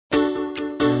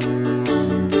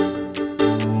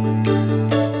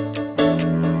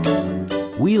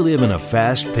live in a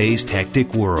fast-paced,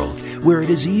 hectic world where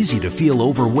it is easy to feel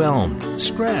overwhelmed,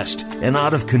 stressed, and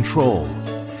out of control.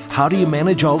 How do you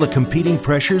manage all the competing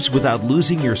pressures without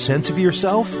losing your sense of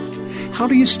yourself? How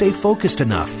do you stay focused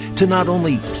enough to not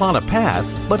only plot a path,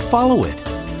 but follow it?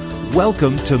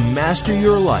 Welcome to Master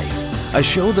Your Life, a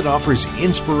show that offers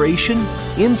inspiration,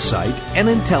 insight, and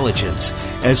intelligence,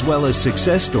 as well as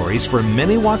success stories from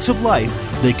many walks of life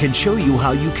that can show you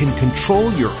how you can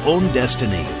control your own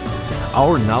destiny.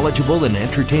 Our knowledgeable and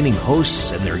entertaining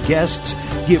hosts and their guests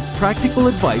give practical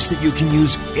advice that you can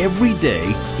use every day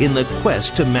in the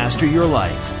quest to master your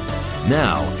life.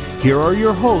 Now, here are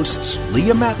your hosts,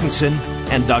 Leah Mattinson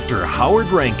and Dr. Howard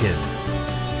Rankin.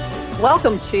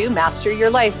 Welcome to Master Your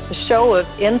Life, the show of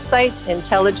insight,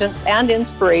 intelligence, and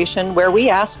inspiration, where we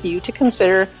ask you to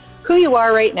consider who you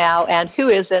are right now and who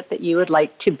is it that you would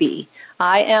like to be.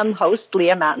 I am host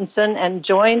Leah Mattinson and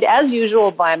joined as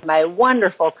usual by my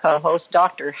wonderful co-host,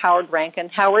 Dr. Howard Rankin.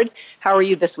 Howard, how are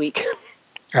you this week?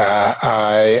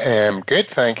 I am good,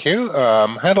 thank you.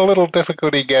 Had a little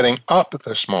difficulty getting up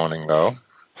this morning, though.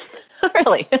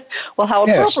 Really? Well, how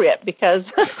appropriate, yes.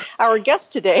 Because our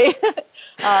guest today,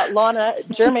 Lana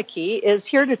Jermicki, is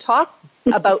here to talk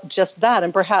about just that,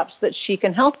 and perhaps that she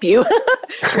can help you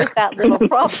with that little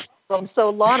problem.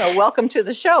 So, Lana, welcome to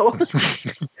the show.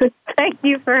 Thank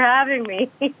you for having me.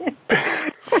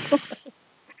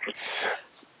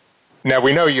 Now,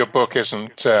 we know your book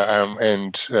isn't,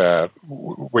 and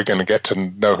we're going to get to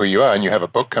know who you are, and you have a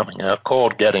book coming out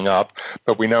called Getting Up,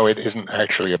 but we know it isn't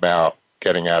actually about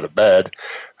getting out of bed.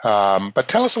 But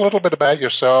tell us a little bit about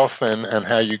yourself and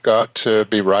how you got to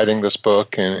be writing this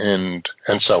book and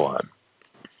so on.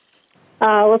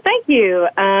 Well, thank you.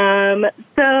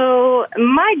 So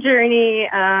my journey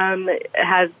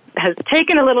has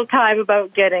taken a little time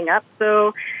about getting up.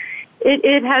 So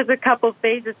it has a couple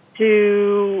phases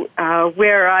to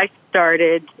where I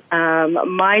started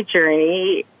my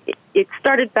journey. It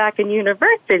started back in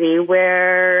university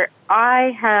where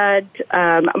I had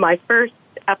my first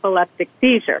epileptic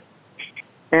seizure.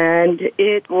 And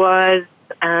it was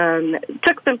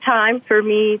took some time for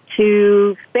me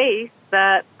to face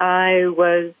that I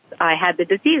had the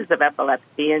disease of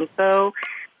epilepsy. And so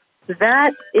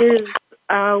that is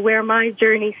where my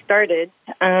journey started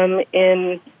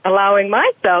in allowing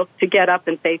myself to get up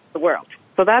and face the world.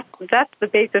 So that's the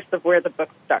basis of where the book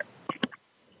starts.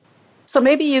 So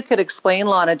maybe you could explain,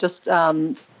 Lana, just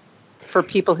for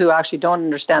people who actually don't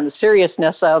understand the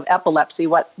seriousness of epilepsy,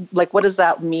 what does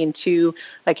that mean to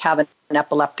have an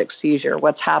epileptic seizure?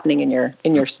 What's happening in your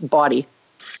body?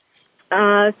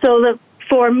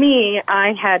 For me,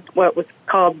 I had what was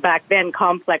called back then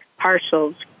complex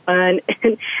partials. And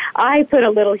I put a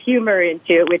little humor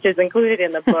into it, which is included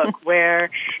in the book, where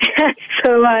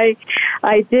so I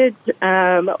did,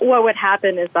 what would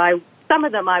happen is some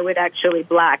of them I would actually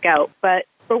black out, but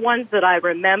for ones that I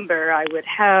remember, I would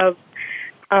have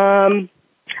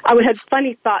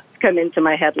funny thoughts come into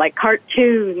my head, like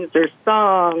cartoons or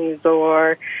songs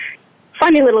or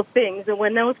funny little things. And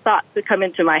when those thoughts would come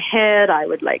into my head, I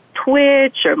would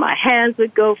twitch, or my hands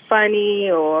would go funny,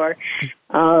 or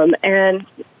and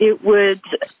it was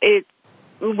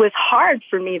hard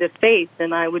for me to face,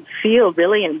 and I would feel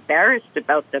really embarrassed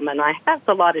about them. And I felt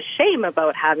a lot of shame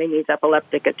about having these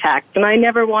epileptic attacks, and I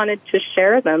never wanted to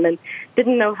share them and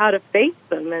didn't know how to face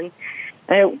them. And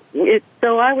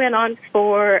so I went on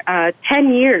for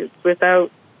 10 years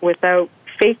without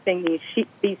facing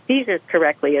these seizures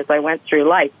correctly as I went through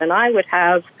life. And I would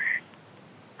have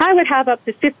up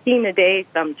to 15 a day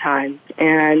sometimes,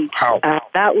 and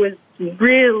that was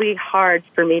really hard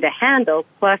for me to handle,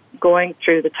 plus going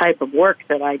through the type of work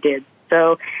that I did.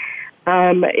 So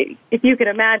if you can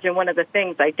imagine, one of the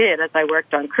things I did as I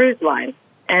worked on cruise lines,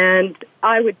 and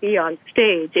I would be on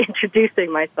stage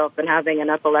introducing myself and having an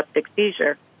epileptic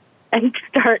seizure and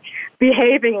start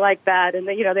behaving like that. And,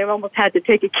 they almost had to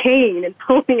take a cane and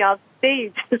pull me off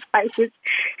stage as I was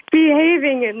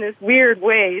behaving in this weird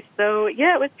way. So,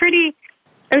 yeah, it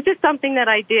was just something that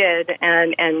I did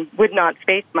and would not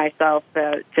face myself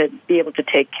to be able to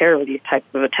take care of these types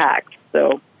of attacks.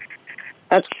 So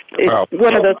it's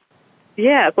one of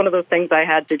those things I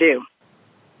had to do.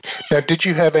 Now, did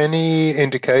you have any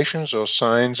indications or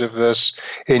signs of this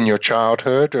in your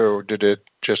childhood, or did it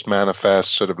just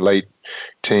manifest sort of late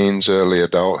teens, early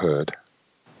adulthood?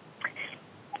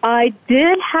 I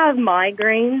did have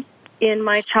migraines in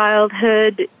my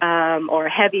childhood, or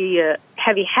heavy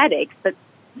headaches, but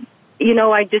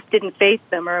I just didn't face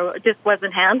them, or it just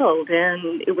wasn't handled,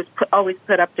 and it was always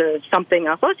put up to something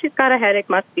else. Oh, she's got a headache,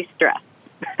 must be stressed.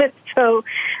 So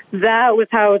that was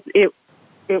how it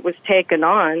it was taken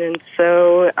on. And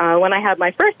so when I had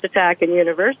my first attack in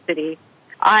university,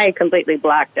 I completely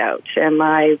blacked out. And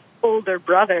my older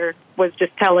brother was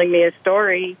just telling me a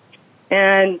story.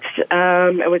 And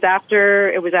it was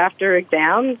after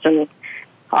exams, and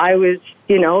I was,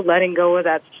 letting go of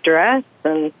that stress.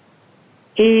 And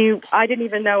I didn't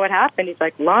even know what happened. He's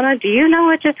like, Lana, do you know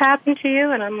what just happened to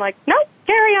you? And I'm like, nope,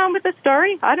 carry on with the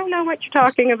story. I don't know what you're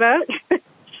talking about.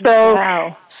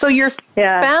 Wow. So your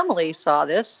family saw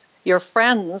this. Your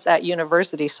friends at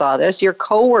university saw this. Your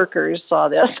coworkers saw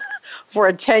this for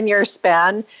a 10-year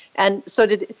span. And so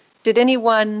did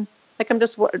anyone,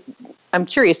 I'm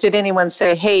curious, did anyone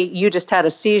say, hey, you just had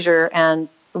a seizure and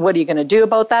what are you going to do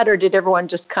about that? Or did everyone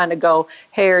just kind of go,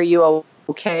 hey, are you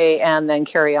okay? And then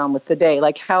carry on with the day?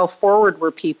 Like, how forward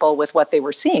were people with what they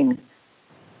were seeing?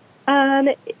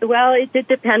 Well, it did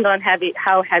depend on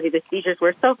how heavy the seizures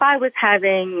were. So if I was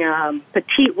having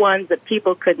petite ones that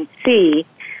people couldn't see,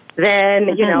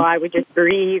 then, I would just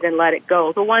breathe and let it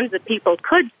go. The ones that people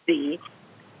could see,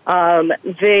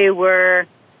 they were,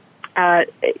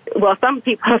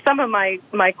 some of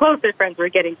my closer friends were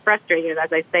getting frustrated,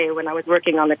 as I say, when I was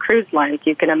working on the cruise lines.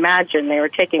 You can imagine they were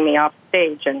taking me off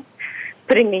stage and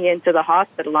putting me into the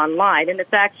hospital online. And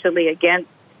it's actually against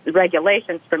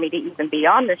regulations for me to even be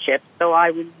on the ship. So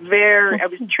I was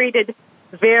treated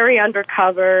very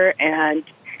undercover and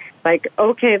like,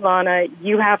 okay, Lana,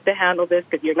 you have to handle this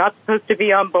because you're not supposed to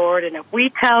be on board. And if we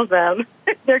tell them,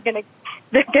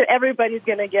 everybody's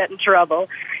going to get in trouble.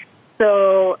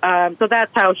 So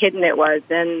that's how hidden it was.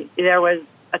 And there was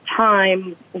a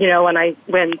time,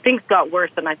 when things got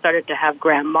worse and I started to have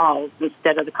grand mals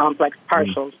instead of the complex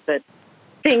partials, that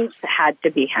things had to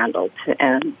be handled.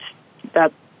 And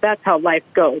that's how life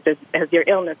goes as your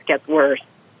illness gets worse.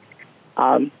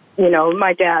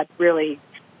 My dad really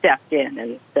stepped in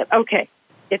and said, okay,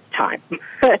 it's time.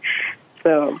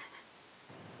 So.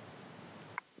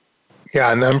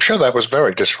 Yeah, and I'm sure that was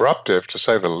very disruptive, to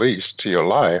say the least, to your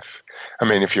life. I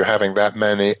mean, if you're having that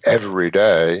many every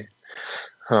day,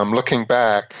 looking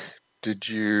back, did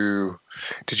you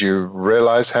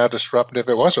realize how disruptive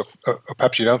it was, or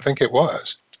perhaps you don't think it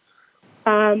was?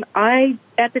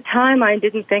 At the time, I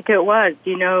didn't think it was.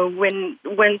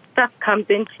 When stuff comes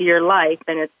into your life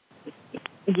and it's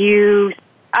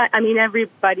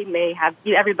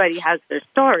everybody has their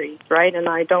stories, right? And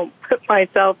I don't put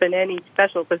myself in any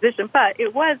special position, but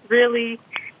it was really,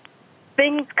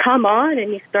 things come on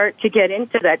and you start to get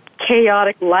into that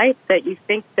chaotic life that you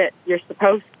think that you're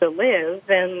supposed to live,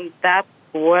 and that's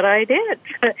what I did.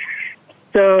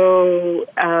 So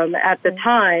at the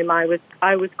time, I was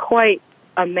quite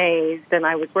amazed, and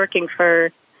I was working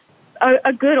for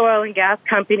a good oil and gas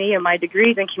company, and my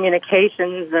degree's in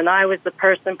communications, and I was the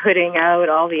person putting out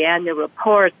all the annual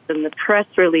reports and the press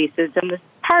releases, and the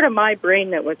part of my brain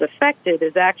that was affected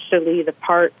is actually the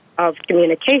part of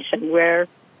communication where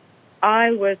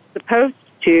I was supposed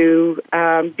to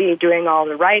be doing all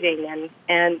the writing,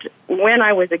 and when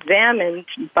I was examined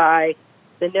by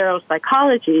the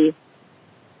neuropsychology,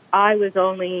 I was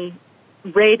only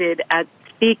rated at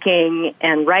speaking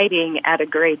and writing at a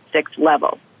grade 6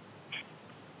 level.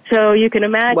 So you can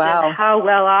imagine how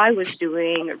well I was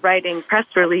doing writing press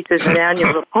releases and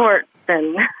annual reports.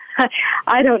 And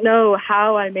I don't know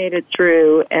how I made it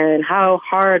through and how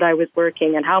hard I was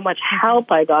working and how much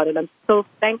help I got. And I'm so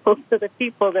thankful to the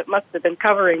people that must have been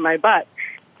covering my butt.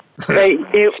 Maybe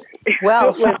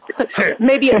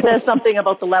it says something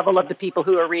about the level of the people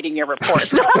who are reading your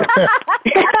reports.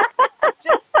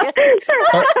 Just kidding.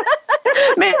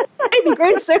 Maybe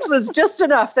grade 6 was just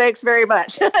enough. Thanks very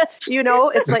much.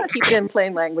 It's like, keep it in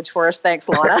plain language for us. Thanks,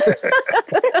 Lana.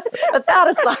 But that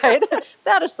aside.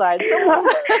 So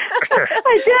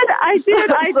I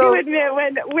do admit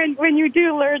when you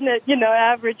do learn that,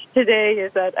 average today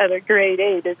is at a grade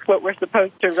 8, it's what we're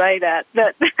supposed to write at.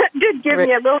 That did give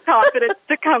me a little confidence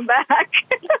to come back.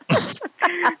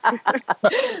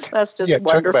 That's just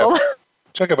wonderful.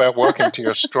 Talk about working to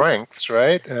your strengths,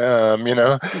 right?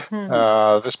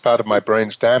 This part of my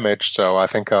brain's damaged, so I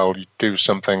think I'll do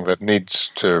something that needs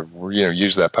to,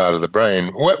 use that part of the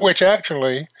brain, which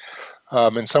actually,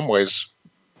 in some ways,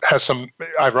 has some,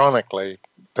 ironically,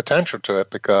 potential to it,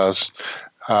 because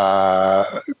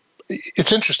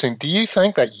it's interesting. Do you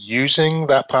think that using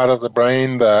that part of the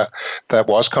brain that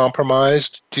was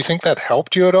compromised, do you think that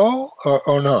helped you at all,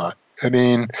 or not? I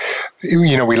mean,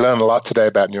 we learn a lot today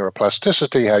about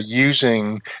neuroplasticity, how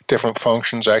using different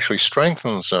functions actually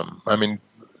strengthens them. I mean,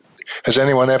 has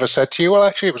anyone ever said to you, well,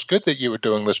 actually, it was good that you were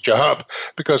doing this job,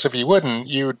 because if you wouldn't,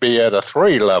 you would be at a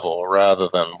 3 level rather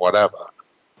than whatever?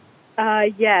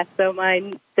 Yeah. So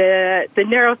the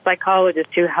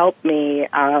neuropsychologist who helped me,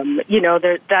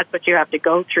 that's what you have to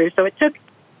go through. So it took.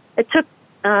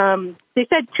 They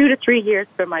said 2 to 3 years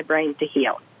for my brain to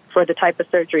heal for the type of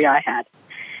surgery I had,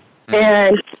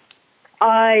 and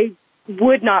I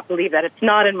would not believe that. It's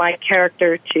not in my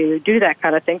character to do that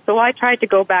kind of thing. So I tried to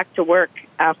go back to work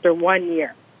after 1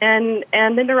 year, and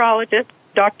the neurologist,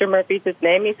 Dr. Murphy's his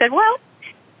name, he said, "Well,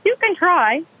 you can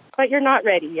try, but you're not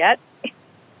ready yet."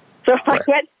 So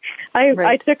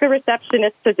I took a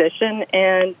receptionist position,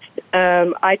 and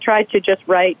I tried to just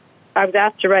write. I was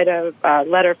asked to write a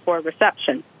letter for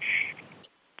reception.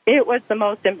 It was the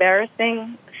most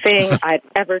embarrassing thing I'd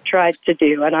ever tried to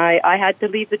do, and I had to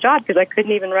leave the job because I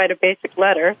couldn't even write a basic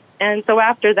letter. And so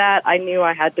after that, I knew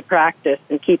I had to practice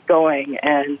and keep going.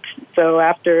 And so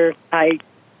after I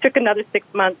took another 6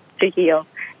 months to heal,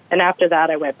 and after that,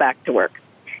 I went back to work.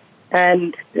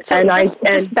 And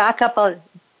just back up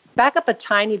a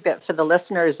tiny bit for the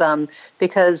listeners,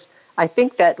 because I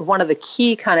think that one of the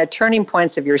key kind of turning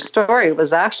points of your story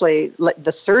was actually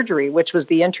the surgery, which was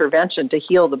the intervention to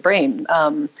heal the brain.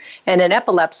 And in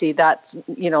epilepsy, that's,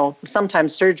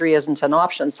 sometimes surgery isn't an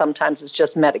option. Sometimes it's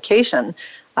just medication.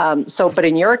 But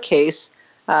in your case,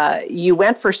 you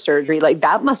went for surgery.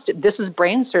 This is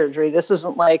brain surgery. This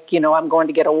isn't like, I'm going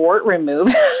to get a wart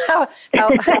removed. How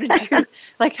did you,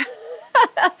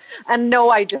 and no,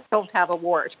 I don't have a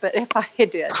wart, but if I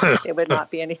did, it would not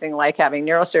be anything like having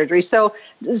neurosurgery. So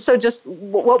just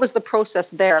what was the process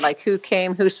there? Like, who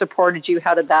came, who supported you?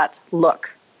 How did that look?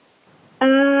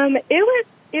 It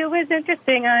was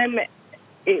interesting.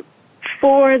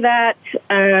 For that.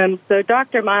 So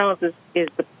Dr. Miles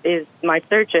is my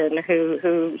surgeon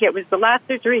who it was the last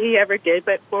surgery he ever did.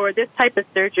 But for this type of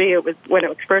surgery, it was when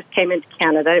it first came into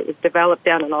Canada. It was developed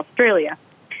down in Australia.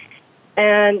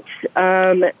 And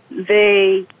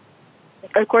they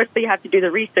have to do the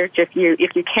research if you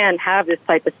can have this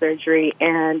type of surgery.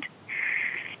 And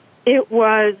it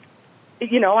was,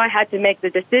 I had to make the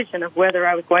decision of whether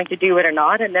I was going to do it or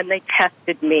not. And then they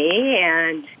tested me,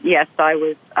 and yes, I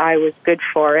was good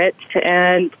for it.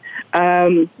 And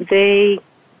they,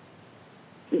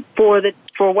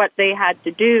 for what they had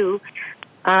to do,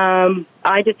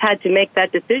 I just had to make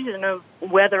that decision of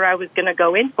whether I was going to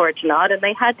go in for it or not, and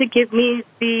they had to give me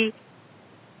they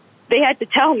had to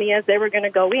tell me as they were going to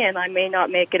go in, I may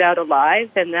not make it out alive,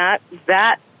 and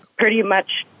that pretty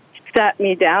much sat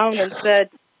me down and said,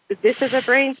 this is a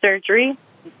brain surgery.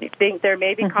 I think there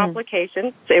may be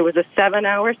complications. It was a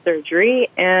 7-hour surgery,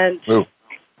 and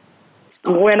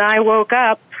when I woke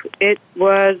up, it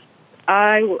was,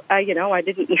 I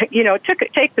didn't,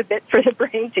 it takes a bit for the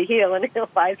brain to heal and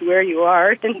realize where you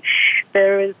are. And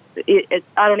I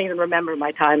don't even remember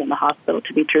my time in the hospital,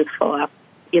 to be truthful,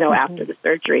 after the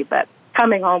surgery. But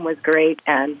coming home was great,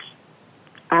 and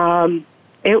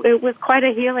it was quite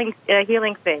a healing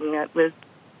thing. It was,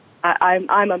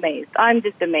 I'm amazed. I'm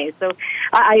just amazed. So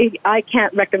I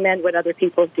can't recommend what other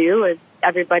people do, as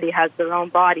everybody has their own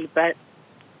body, but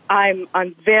I'm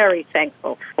very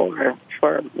thankful for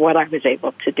what I was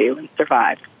able to do and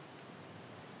survive.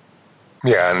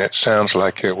 Yeah, and it sounds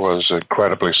like it was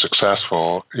incredibly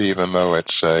successful, even though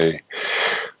it's a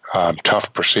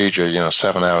tough procedure.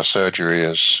 7-hour surgery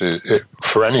is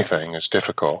for anything is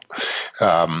difficult.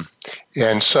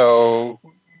 And so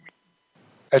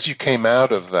as you came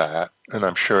out of that, and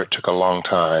I'm sure it took a long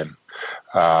time,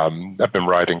 I've been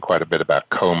writing quite a bit about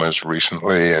comas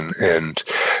recently, and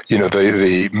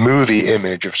the movie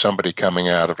image of somebody coming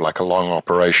out of like a long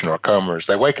operation or a coma is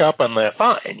they wake up and they're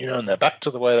fine, and they're back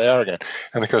to the way they are again.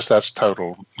 And because that's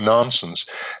total nonsense.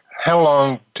 How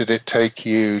long did it take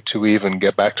you to even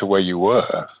get back to where you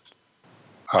were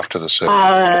after the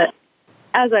surgery?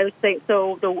 As I was saying,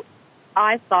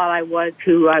 I thought I was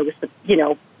who I was,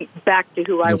 back to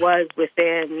who I was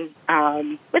within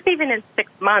in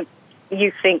 6 months.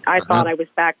 You think I thought I was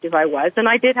back to who I was. And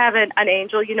I did have an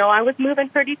angel. I was moving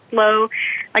pretty slow.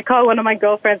 I called one of my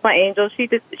girlfriends my angel.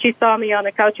 She saw me on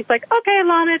the couch. She's like, okay,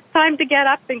 Lana, it's time to get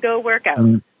up and go work out.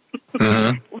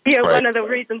 One of the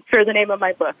reasons for the name of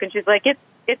my book. And she's like,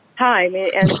 it's time.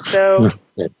 And so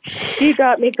she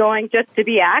got me going just to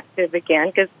be active again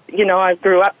because, I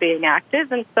grew up being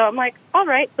active. And so I'm like, all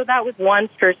right. So that was one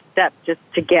first step just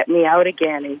to get me out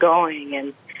again and going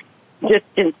and just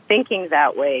in thinking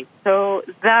that way. So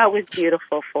that was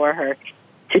beautiful for her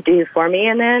to do for me.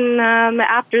 And then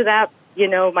after that,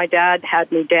 my dad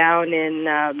had me down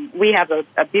in, we have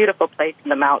a beautiful place in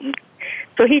the mountains.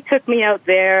 So he took me out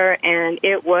there, and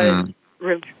it was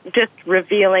just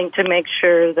revealing to make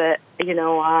sure that,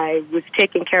 I was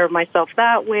taking care of myself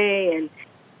that way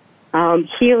and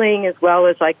healing as well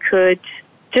as I could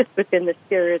just within the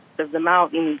spirits of the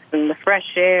mountains and the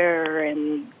fresh air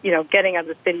and, getting out of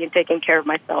the city and taking care of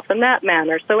myself in that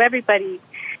manner. So everybody,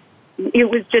 it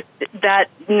was just that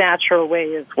natural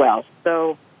way as well.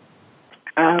 So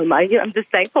I'm just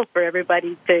thankful for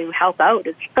everybody to help out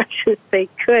as much as they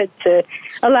could to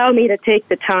allow me to take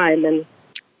the time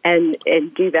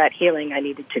and do that healing I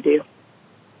needed to do.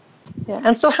 Yeah.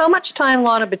 And so how much time,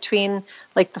 Lana, between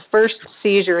like the first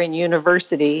seizure in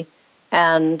university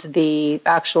and the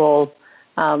actual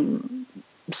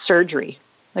surgery?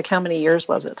 Like how many years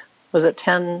was it? Was it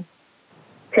 10?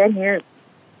 10 years.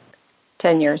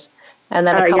 10 years. And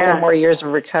then a couple more years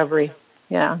of recovery.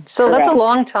 Yeah. So Correct. That's a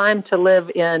long time to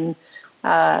live in,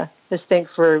 just think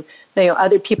for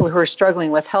other people who are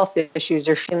struggling with health issues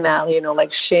or feeling that,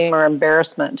 like shame or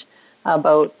embarrassment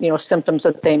about, symptoms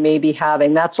that they may be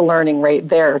having. That's a learning right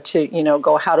there to,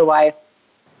 go, how do I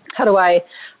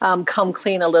come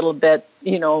clean a little bit,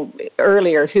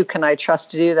 earlier? Who can I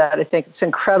trust to do that? I think it's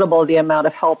incredible the amount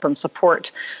of help and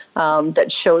support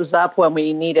that shows up when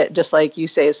we need it. Just like you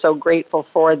say, so grateful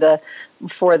for the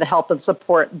help and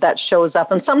support that shows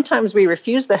up. And sometimes we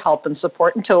refuse the help and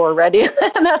support until we're ready,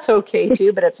 and that's okay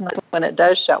too, but it's not when it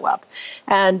does show up.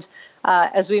 And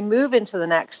as we move into the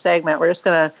next segment, we're just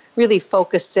going to really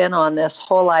focus in on this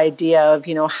whole idea of,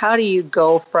 how do you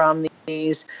go from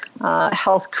these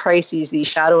health crises, these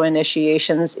shadow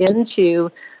initiations, into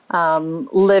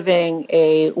living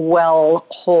a well,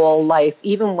 whole life,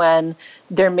 even when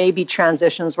there may be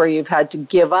transitions where you've had to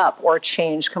give up or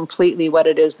change completely what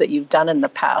it is that you've done in the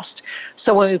past.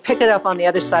 So when we pick it up on the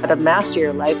other side of Master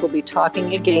Your Life, we'll be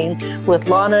talking again with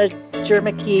Lana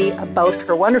Jermicki about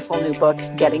her wonderful new book,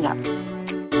 Getting Up.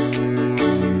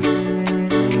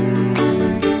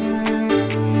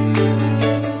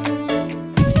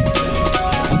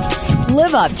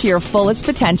 Live up to your fullest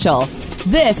potential.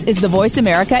 This is the Voice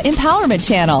America Empowerment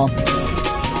Channel.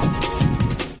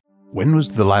 When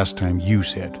was the last time you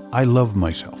said, I love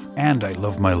myself and I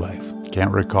love my life?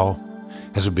 Can't recall?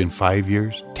 Has it been 5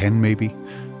 years, 10 maybe?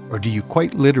 Or do you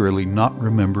quite literally not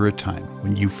remember a time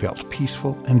when you felt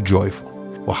peaceful and joyful?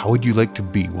 Well, how would you like to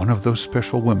be one of those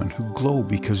special women who glow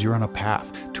because you're on a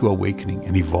path to awakening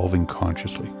and evolving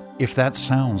consciously? If that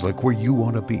sounds like where you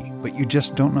want to be, but you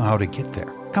just don't know how to get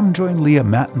there, come join Leah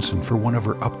Mattinson for one of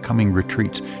her upcoming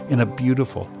retreats in a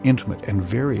beautiful, intimate, and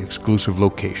very exclusive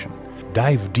location.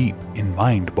 Dive deep in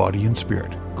mind, body, and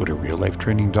spirit. Go to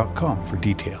reallifetraining.com for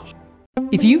details.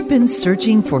 If you've been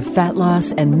searching for fat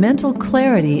loss and mental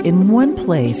clarity in one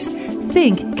place,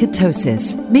 think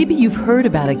ketosis. Maybe you've heard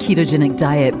about a ketogenic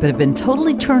diet but have been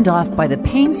totally turned off by the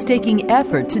painstaking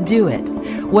effort to do it.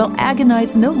 Well,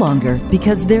 agonize no longer,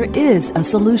 because there is a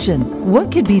solution.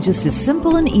 What could be just as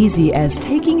simple and easy as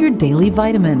taking your daily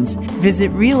vitamins?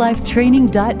 Visit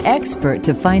reallifetraining.expert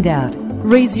to find out.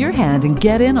 Raise your hand and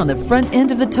get in on the front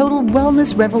end of the total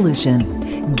wellness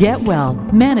revolution. Get well,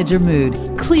 manage your mood,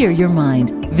 clear your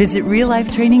mind. Visit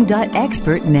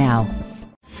reallifetraining.expert now.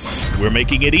 We're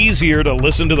making it easier to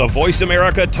listen to the Voice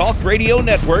America Talk Radio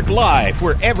Network live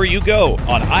wherever you go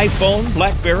on iPhone,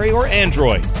 BlackBerry, or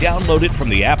Android. Download it from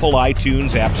the Apple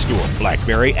iTunes App Store,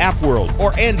 BlackBerry App World,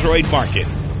 or Android Market.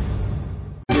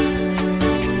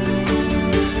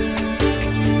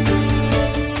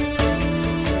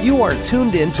 You are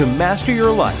tuned in to Master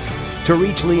Your Life. To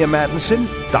reach Leah Mattinson,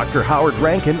 Dr. Howard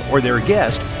Rankin, or their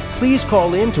guest, please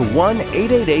call in to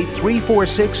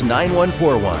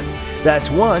 1-888-346-9141. That's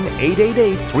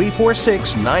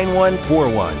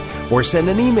 1-888-346-9141. Or send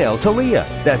an email to Leah,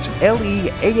 that's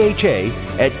Leaha,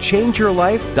 at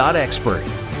changeyourlife.expert.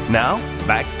 Now,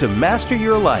 back to Master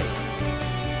Your Life.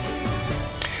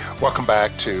 Welcome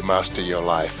back to Master Your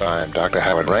Life. I'm Dr.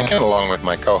 Howard Rankin, along with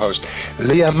my co-host,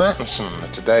 Leah Mattinson.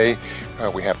 Today,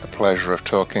 we have the pleasure of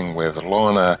talking with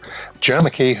Lana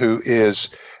Jermicki, who has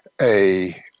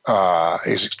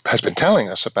been telling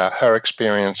us about her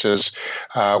experiences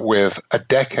with a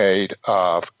decade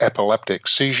of epileptic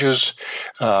seizures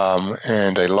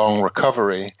and a long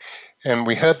recovery. And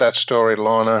we heard that story,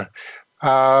 Lana.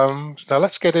 Now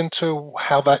let's get into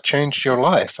how that changed your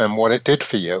life and what it did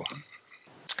for you.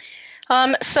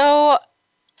 So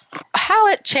how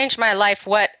it changed my life,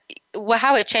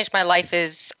 how it changed my life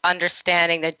is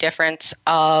understanding the difference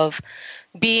of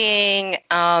being,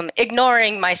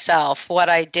 ignoring myself, what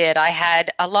I did. I had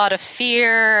a lot of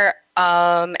fear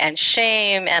and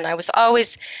shame, and I was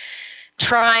always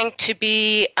trying to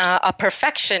be a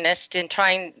perfectionist and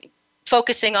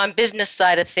focusing on business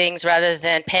side of things rather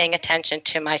than paying attention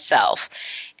to myself.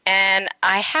 And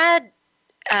I had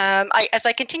as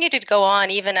I continued to go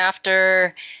on, even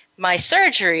after my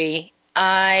surgery,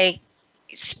 I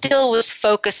still was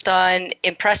focused on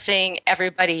impressing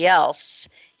everybody else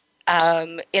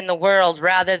in the world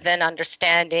rather than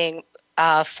understanding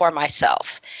for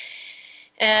myself.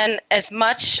 And as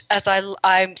much as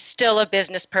I'm still a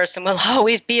business person, will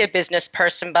always be a business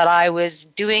person, but I was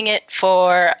doing it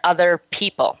for other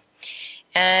people.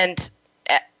 And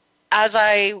as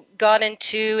I got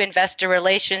into investor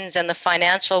relations and the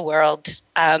financial world,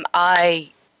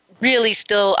 I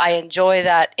enjoy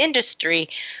that industry,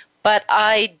 but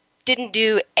I didn't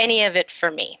do any of it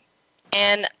for me.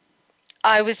 And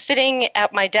I was sitting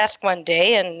at my desk one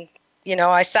day, and,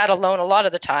 I sat alone a lot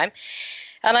of the time,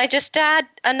 and I just had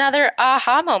another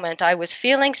aha moment. I was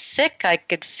feeling sick. I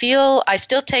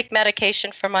still take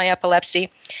medication for my epilepsy,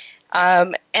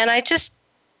 and I just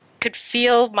could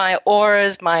feel my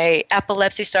auras, my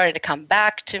epilepsy starting to come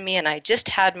back to me, and I just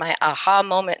had my aha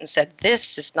moment and said,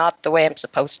 this is not the way I'm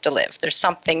supposed to live. There's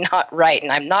something not right,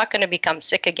 and I'm not going to become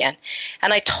sick again.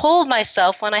 And I told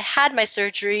myself when I had my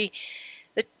surgery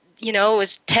that, it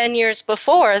was 10 years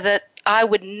before, that I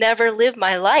would never live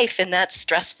my life in that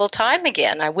stressful time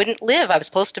again. I wouldn't live. I was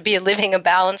supposed to be living a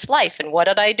balanced life. And what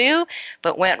did I do?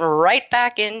 But went right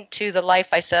back into the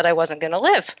life I said I wasn't going to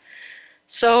live.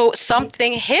 So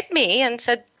something hit me and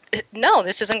said, no,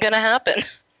 this isn't going to happen.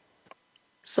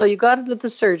 So you got into the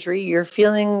surgery. You're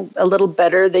feeling a little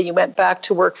better. Then you went back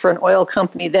to work for an oil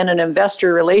company, then an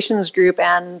investor relations group,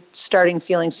 and starting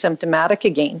feeling symptomatic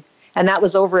again. And that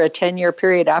was over a 10-year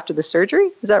period after the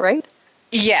surgery. Is that right?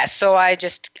 Yes. So I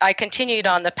continued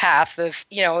on the path of,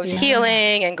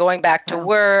 healing and going back to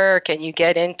work, and you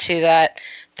get into that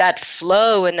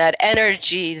flow and that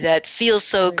energy that feels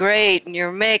so great, and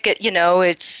you're making,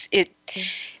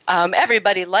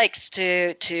 everybody likes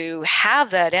to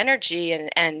have that energy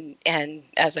and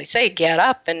as I say, get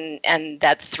up and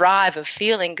that thrive of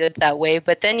feeling good that way.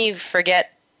 But then you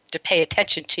forget to pay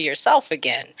attention to yourself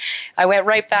again. I went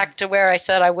right back to where I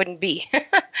said I wouldn't be.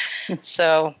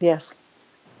 So yes.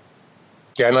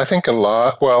 Yeah, and I think for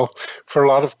a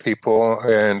lot of people,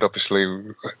 and obviously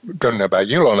don't know about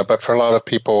you, Lorna, but for a lot of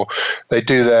people, they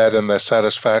do that and their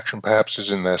satisfaction perhaps is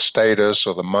in their status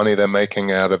or the money they're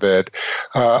making out of it,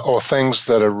 or things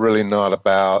that are really not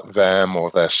about them or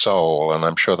their soul. And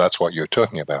I'm sure that's what you're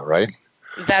talking about, right?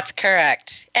 That's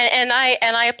correct. And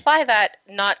I apply that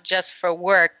not just for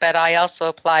work, but I also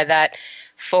apply that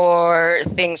for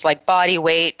things like body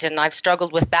weight, and I've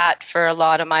struggled with that for a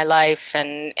lot of my life.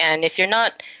 And if you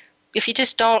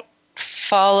just don't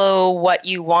follow what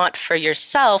you want for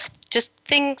yourself, just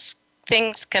things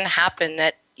can happen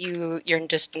that you're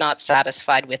just not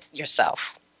satisfied with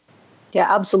yourself. Yeah,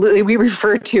 absolutely. We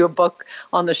refer to a book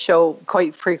on the show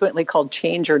quite frequently called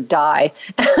Change or Die.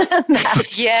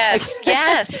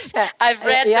 Yes. I've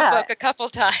read the book a couple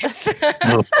times.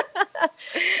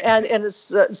 and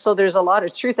it's, so there's a lot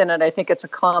of truth in it. I think it's a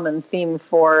common theme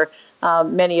for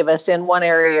many of us in one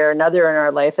area or another in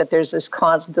our life, that there's this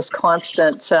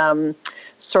constant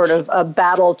sort of a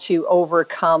battle to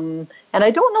overcome. And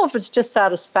I don't know if it's just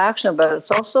satisfaction, but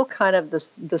it's also kind of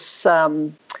this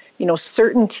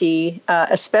certainty,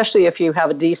 especially if you have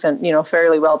a decent,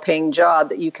 fairly well-paying job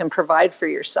that you can provide for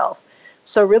yourself.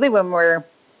 So really when we're,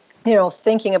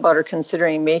 thinking about or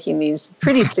considering making these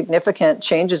pretty significant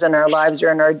changes in our lives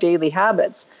or in our daily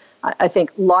habits, I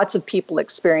think lots of people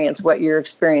experience what you're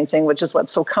experiencing, which is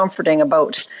what's so comforting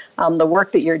about the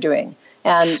work that you're doing.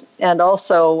 And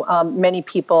also many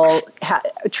people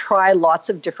try lots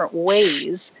of different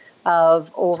ways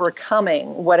of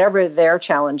overcoming whatever their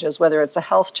challenge is, whether it's a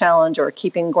health challenge or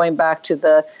going back to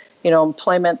the,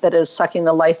 employment that is sucking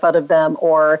the life out of them,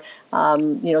 or,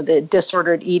 the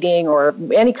disordered eating or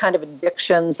any kind of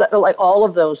addictions, like all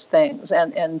of those things.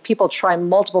 And people try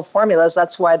multiple formulas.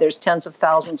 That's why there's tens of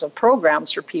thousands of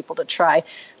programs for people to try.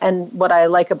 And what I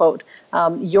like about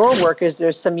your work is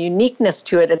there's some uniqueness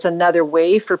to it. It's another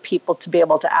way for people to be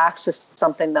able to access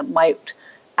something that might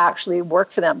actually work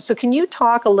for them. So can you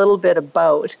talk a little bit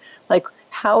about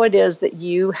how it is that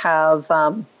you have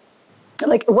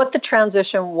what the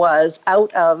transition was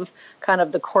out of kind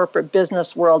of the corporate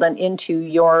business world and into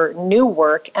your new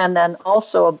work, and then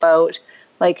also about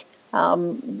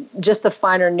just the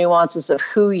finer nuances of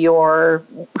who you're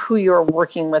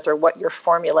working with or what your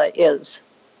formula is?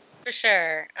 For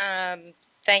sure.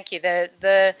 Thank you.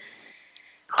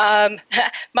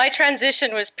 My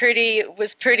transition was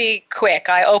pretty quick.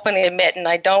 I openly admit, and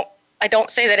I don't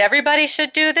say that everybody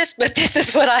should do this, but this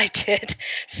is what I did.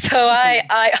 So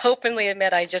I openly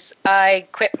admit I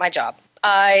quit my job.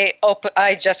 I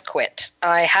just quit.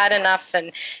 I had enough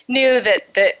and knew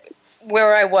that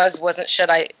where I wasn't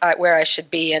where I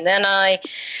should be. And then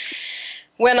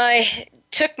when I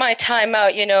took my time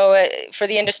out, for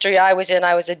the industry I was in.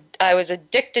 I was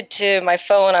addicted to my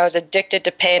phone. I was addicted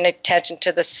to paying attention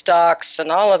to the stocks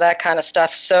and all of that kind of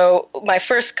stuff. So my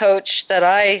first coach that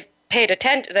I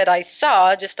that I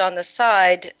saw just on the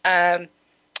side,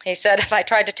 he said, if I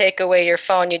tried to take away your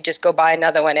phone, you'd just go buy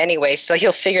another one anyway. So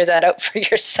you'll figure that out for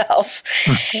yourself.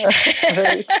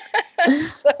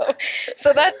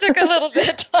 So that took a little bit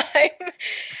of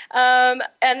time.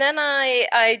 And then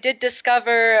I did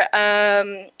discover,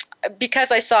 because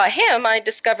I saw him, I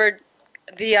discovered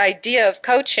the idea of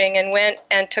coaching and went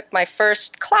and took my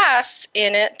first class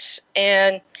in it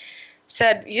and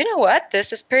said, you know what,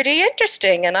 this is pretty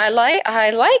interesting and I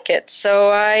like it. So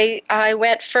I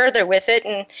went further with it,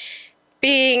 and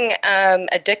being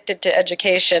addicted to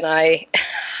education, I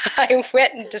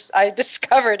went and I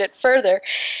discovered it further,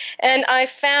 and I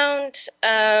found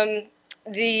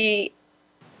the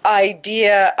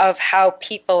idea of how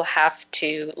people have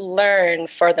to learn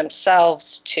for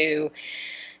themselves to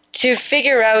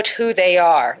figure out who they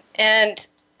are, and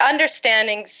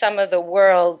understanding some of the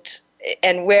world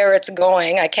and where it's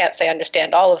going. I can't say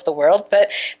understand all of the world, but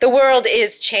the world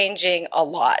is changing a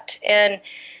lot. And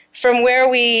from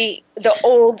where the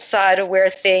old side of where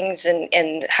things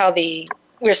and how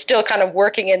we're still kind of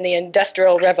working in the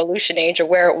Industrial Revolution age, or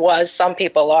where it was, some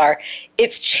people are,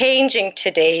 it's changing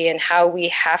today, and how we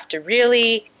have to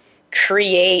really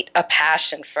create a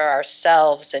passion for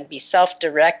ourselves and be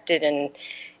self-directed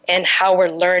and how we're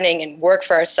learning and work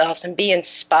for ourselves and be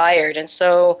inspired. And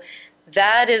so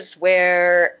that is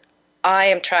where I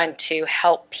am trying to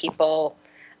help people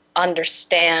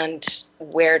understand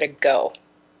where to go.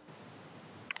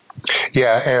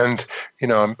 Yeah, and,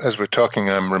 as we're talking,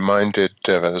 I'm reminded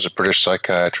there's a British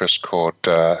psychiatrist called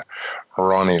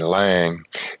Ronnie Lang,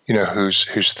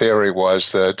 whose theory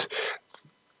was that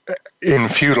in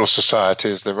feudal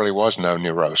societies, there really was no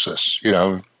neurosis.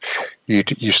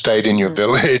 You stayed in your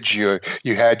village, you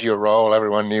had your role,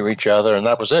 everyone knew each other, and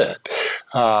that was it.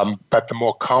 But the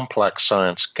more complex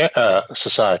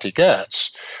society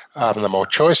gets, the more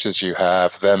choices you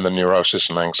have, then the neurosis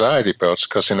and anxiety builds,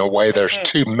 because in a way there's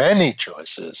too many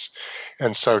choices.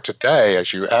 And so today,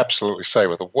 as you absolutely say,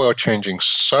 with the world changing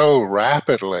so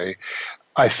rapidly,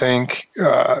 I think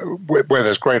where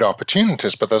there's great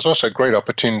opportunities, but there's also great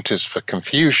opportunities for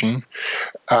confusion.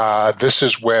 This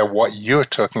is where what you're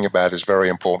talking about is very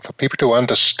important for people to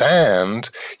understand.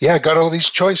 Yeah, I got all these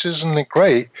choices and they're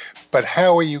great, but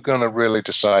how are you going to really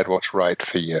decide what's right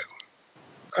for you?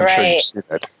 I'm sure you see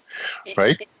that,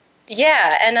 right?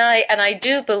 Yeah, and I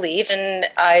do believe, and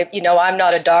I'm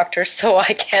not a doctor, so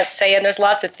I can't say, and there's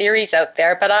lots of theories out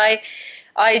there, but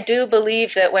I do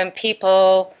believe that when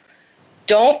people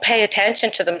don't pay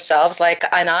attention to themselves,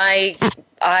 and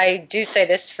I do say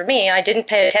this for me, I didn't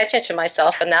pay attention to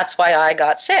myself, and that's why I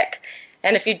got sick.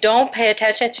 And if you don't pay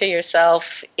attention to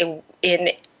yourself in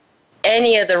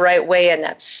any of the right way, and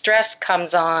that stress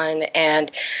comes on,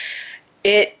 and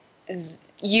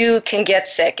you can get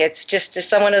sick.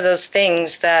 It's one of those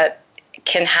things that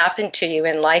can happen to you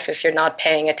in life if you're not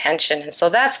paying attention. And so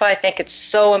that's why I think it's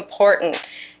so important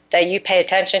that you pay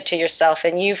attention to yourself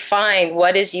and you find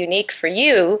what is unique for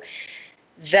you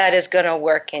that is going to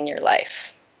work in your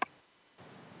life.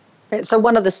 Right, so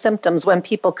one of the symptoms when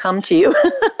people come to you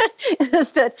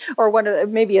is that, or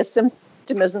maybe a symptom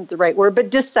isn't the right word, but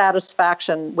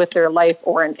dissatisfaction with their life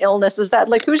or an illness. Is that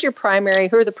who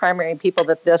are the primary people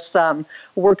that this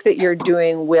work that you're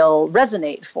doing will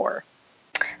resonate for?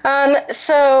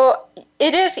 So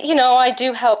it is, I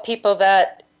do help people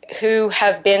who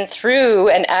have been through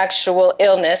an actual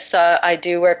illness. I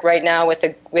do work right now with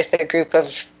a group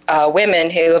of women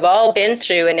who have all been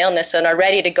through an illness and are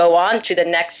ready to go on to the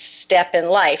next step in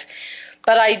life.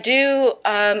 But I do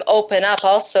open up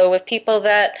also with people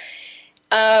that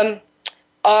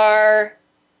are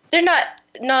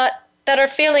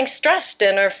feeling stressed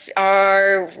and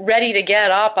are ready to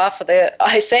get off of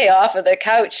the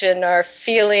couch, and are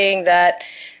feeling that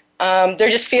they're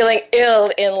just feeling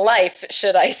ill in life,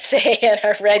 should I say, and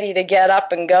are ready to get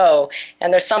up and go.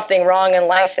 And there's something wrong in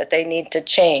life that they need to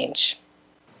change.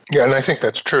 Yeah, and I think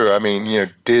that's true. I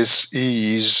mean,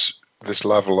 dis-ease, this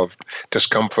level of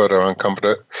discomfort or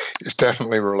uncomfort, is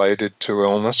definitely related to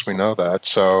illness. We know that.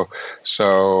 So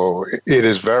it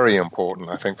is very important,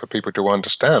 I think, for people to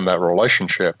understand that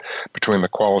relationship between the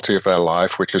quality of their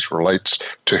life, which relates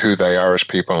to who they are as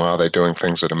people and are they doing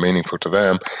things that are meaningful to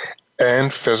them,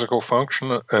 and physical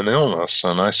function and illness.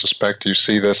 And I suspect you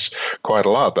see this quite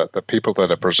a lot, that the people that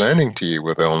are presenting to you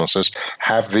with illnesses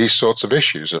have these sorts of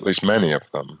issues, at least many of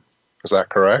them. Is that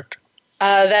correct?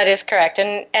 That is correct.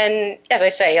 And as I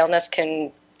say, illness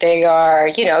can They are,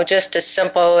 just as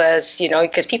simple as,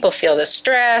 because people feel the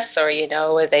stress or,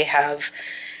 they have,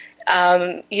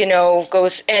 and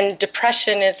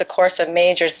depression is, of course, a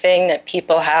major thing that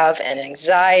people have, and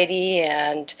anxiety,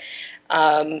 and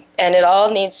it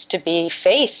all needs to be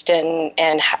faced.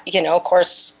 And of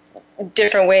course,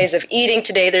 different ways of eating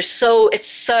today. It's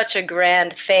such a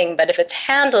grand thing, but if it's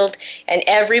handled and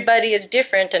everybody is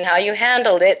different and how you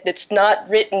handle it, it's not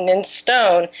written in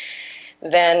stone,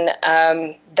 then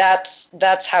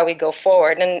that's how we go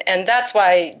forward. And that's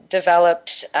why I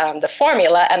developed the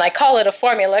formula, and I call it a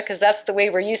formula because that's the way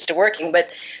we're used to working, but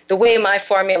the way my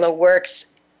formula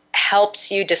works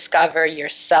helps you discover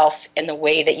yourself in the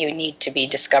way that you need to be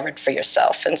discovered for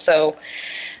yourself. And so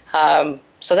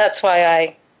that's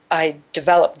why I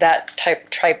developed that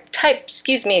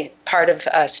part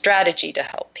of strategy to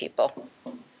help people.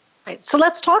 Right. So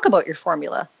let's talk about your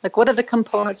formula. Like, what are the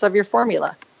components of your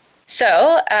formula?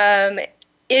 So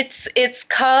it's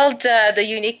called the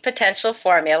Unique Potential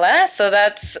Formula. So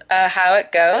that's how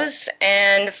it goes.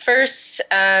 And first,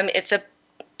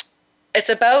 it's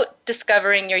about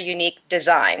discovering your unique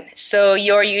design. So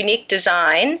your unique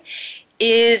design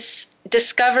is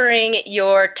discovering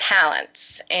your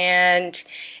talents, and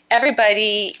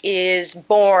everybody is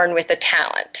born with a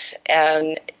talent.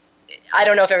 And I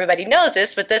don't know if everybody knows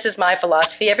this, but this is my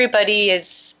philosophy. Everybody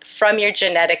is, from your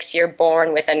genetics, you're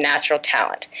born with a natural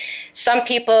talent. Some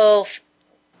people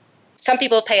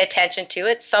pay attention to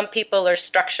it. Some people are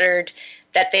structured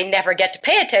that they never get to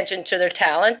pay attention to their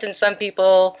talent, and some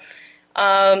people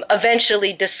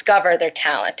eventually discover their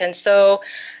talent. And so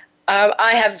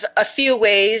I have a few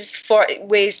ways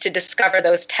to discover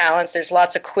those talents. There's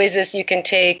lots of quizzes you can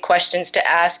take, questions to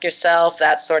ask yourself,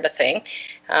 that sort of thing.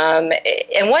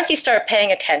 And once you start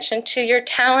paying attention to your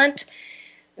talent,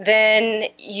 then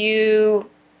you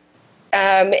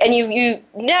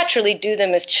naturally do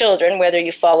them as children, whether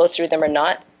you follow through them or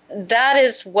not. That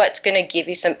is what's going to give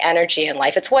you some energy in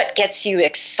life. It's what gets you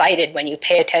excited when you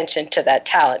pay attention to that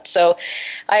talent. So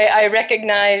I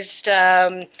recognized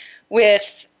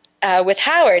with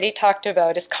Howard, he talked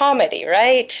about his comedy,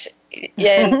 right?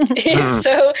 And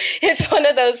so it's one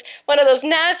of those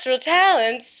natural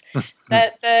talents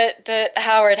that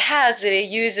Howard has that he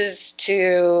uses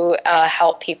to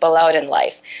help people out in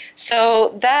life.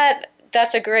 So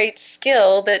that's a great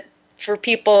skill that for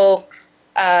people,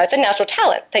 it's a natural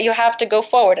talent that you have to go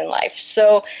forward in life.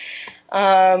 So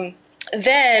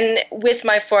then with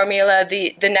my formula,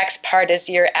 the next part is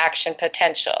your action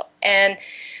potential. And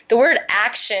the word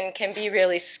action can be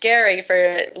really scary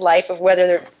for life, of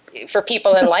whether for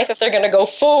people in life if they're going to go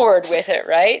forward with it,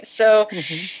 right? So,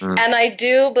 and I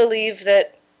do believe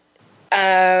that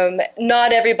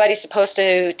not everybody's supposed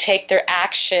to take their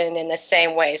action in the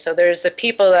same way. So there's the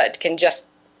people that can just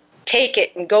take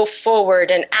it and go forward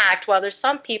and act, while there's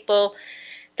some people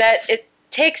that it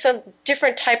takes a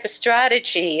different type of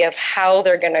strategy of how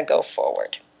they're going to go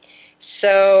forward.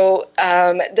 So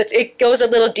it goes a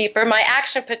little deeper. My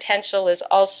action potential is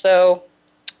also,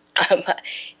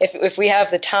 if we have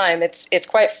the time, it's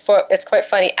quite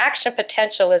funny. Action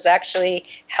potential is actually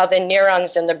how the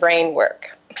neurons in the brain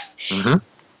work.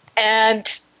 And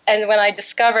when I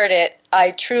discovered it,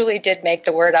 I truly did make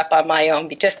the word up on my own,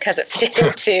 just because it fit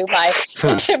into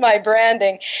my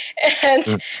branding.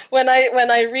 And when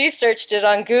I researched it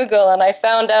on Google and I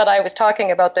found out I was talking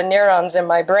about the neurons in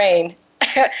my brain,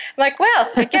 I'm like, well,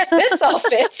 I guess this all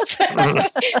fits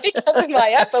because of my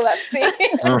epilepsy.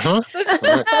 So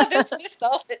somehow this just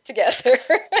all fit together.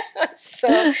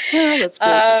 So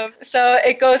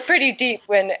it goes pretty deep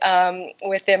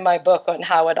within my book on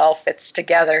how it all fits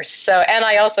together. So, and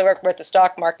I also work with the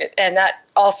stock market, and that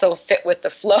also fit with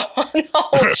the flow on the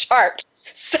whole chart.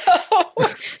 So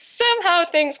somehow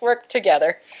things work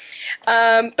together.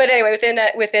 But anyway,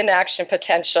 within action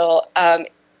potential,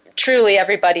 truly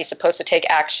everybody's supposed to take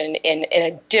action in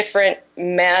a different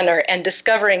manner, and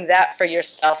discovering that for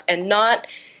yourself, and not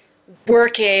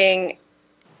working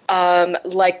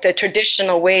like the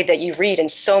traditional way that you read in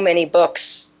so many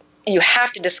books. You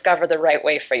have to discover the right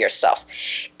way for yourself.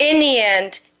 In the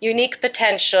end, unique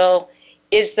potential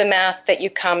is the math that you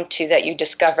come to, that you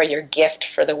discover your gift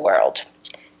for the world.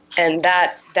 And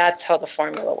that's how the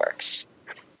formula works.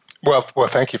 Well,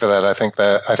 thank you for that. I think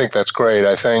that's great.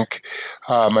 I think,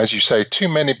 as you say, too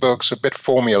many books are a bit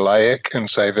formulaic and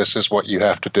say this is what you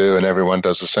have to do, and everyone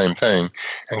does the same thing.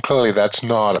 And clearly, that's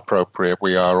not appropriate.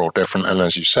 We are all different, and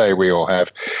as you say, we all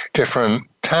have different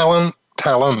talent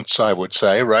talents, I would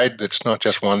say, right? It's not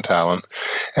just one talent.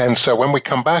 And so when we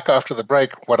come back after the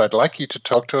break, what I'd like you to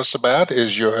talk to us about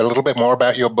is a little bit more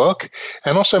about your book,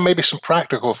 and also maybe some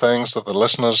practical things that the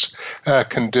listeners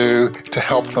can do to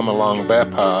help them along their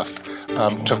path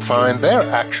to find their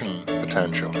action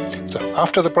potential. So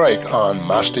after the break on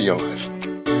Master Your Life.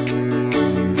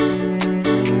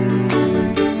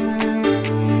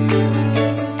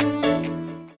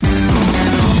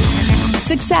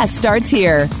 Success starts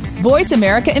here.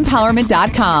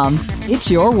 VoiceAmericaEmpowerment.com.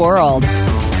 It's your world.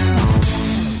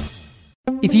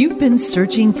 If you've been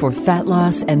searching for fat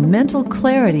loss and mental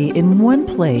clarity in one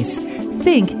place,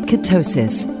 think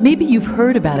ketosis. Maybe you've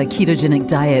heard about a ketogenic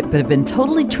diet but have been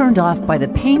totally turned off by the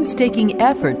painstaking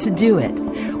effort to do it.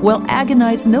 Well,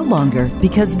 agonize no longer,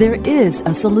 because there is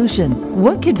a solution.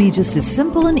 What could be just as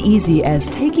simple and easy as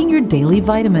taking your daily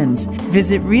vitamins?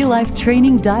 Visit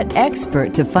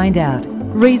reallifetraining.expert to find out.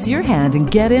 Raise your hand and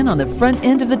get in on the front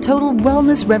end of the total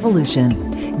wellness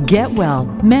revolution. Get well,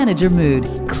 manage your mood,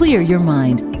 clear your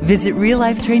mind. Visit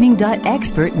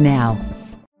reallifetraining.expert now.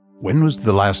 When was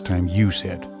the last time you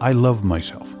said, I love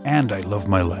myself and I love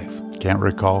my life? Can't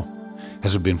recall?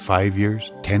 Has it been 5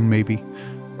 years, 10 maybe?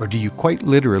 Or do you quite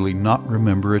literally not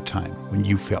remember a time when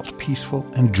you felt peaceful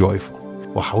and joyful?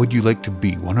 Well, how would you like to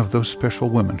be one of those special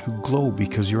women who glow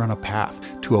because you're on a path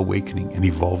to awakening and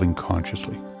evolving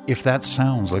consciously? If that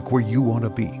sounds like where you want to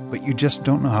be, but you just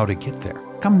don't know how to get there,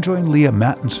 come join Leah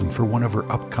Mattinson for one of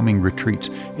her upcoming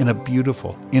retreats in a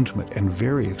beautiful, intimate, and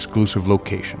very exclusive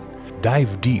location.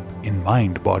 Dive deep in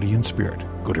mind, body, and spirit.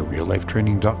 Go to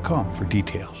reallifetraining.com for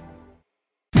details.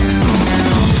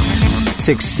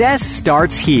 Success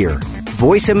starts here.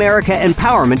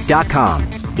 VoiceAmericaEmpowerment.com.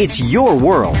 It's your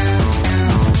world.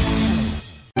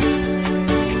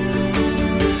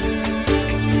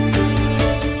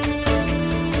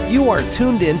 You are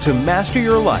tuned in to Master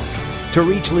Your Life. To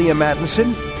reach Leah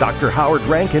Mattinson, Dr. Howard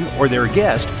Rankin, or their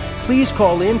guest, please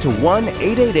call in to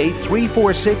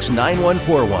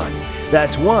 1-888-346-9141.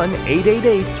 That's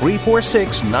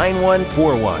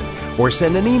 1-888-346-9141. Or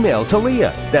send an email to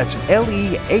Leah, that's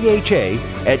Leaha,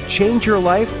 at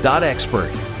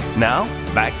changeyourlife.expert. Now,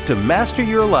 back to Master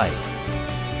Your Life.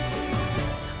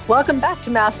 Welcome back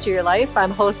to Master Your Life.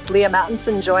 I'm host Leah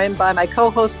Mattinson, joined by my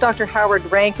co-host Dr. Howard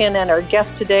Rankin, and our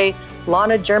guest today,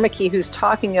 Lana Jermicke, who's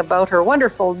talking about her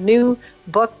wonderful new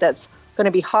book that's going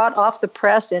to be hot off the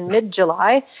press in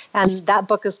mid-July, and that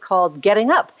book is called Getting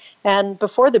Up. And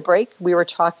before the break, we were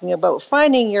talking about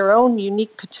finding your own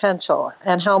unique potential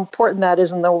and how important that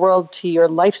is in the world to your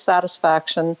life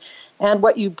satisfaction and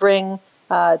what you bring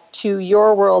to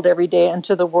your world every day and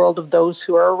to the world of those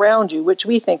who are around you, which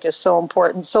we think is so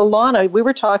important. So, Lana, we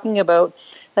were talking about,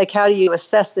 like, how do you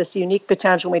assess this unique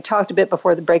potential? We talked a bit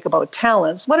before the break about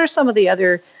talents. What are some of the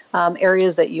other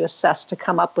areas that you assess to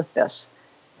come up with this?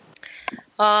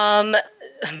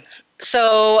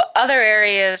 So other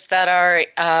areas that are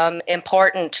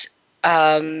important,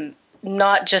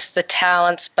 not just the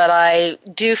talents, but I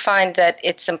do find that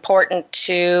it's important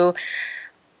to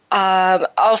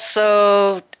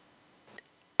also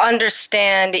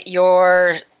understand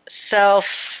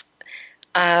yourself.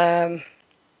 Not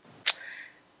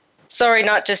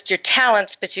just your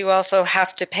talents, but you also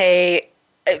have to pay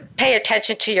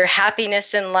attention to your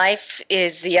happiness in life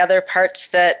is the other parts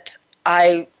that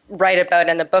I write about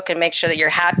in the book, and make sure that you're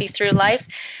happy through life.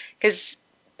 Because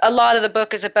a lot of the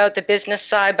book is about the business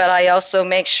side, but I also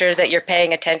make sure that you're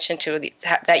paying attention to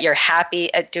that you're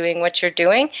happy at doing what you're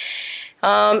doing.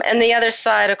 And the other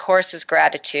side, of course, is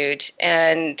gratitude.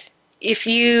 And if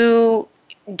you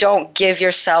don't give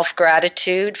yourself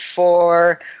gratitude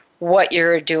for what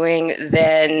you're doing,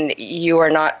 then you are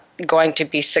not going to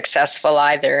be successful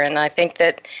either. And I think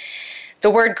that the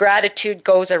word gratitude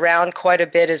goes around quite a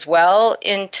bit as well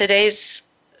in today's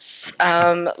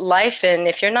life. And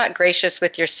if you're not gracious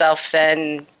with yourself,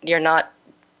 then you're not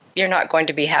going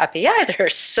to be happy either.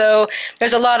 So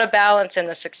there's a lot of balance in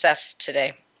the success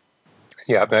today.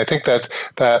 Yeah, I think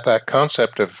that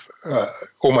concept of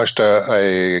almost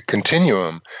a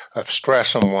continuum of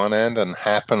stress on one end and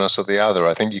happiness at the other,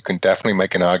 I think you can definitely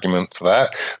make an argument for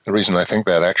that. The reason I think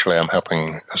that, actually, I'm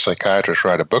helping a psychiatrist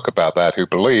write a book about that who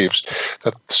believes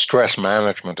that stress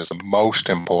management is the most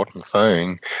important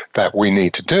thing that we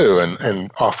need to do.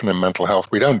 And often in mental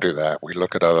health, we don't do that. We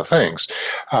look at other things.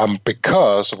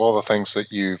 Because of all the things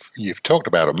that you've talked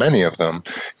about, or many of them,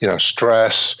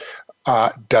 stress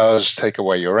does take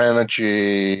away your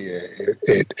energy.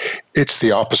 It's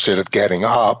the opposite of getting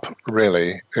up,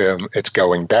 really. It's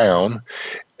going down.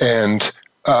 And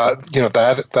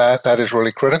that is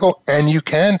really critical, and you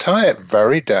can tie it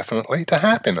very definitely to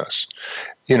happiness.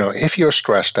 If you're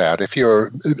stressed out, if you're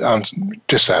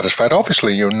dissatisfied,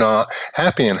 obviously you're not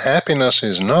happy, and happiness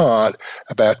is not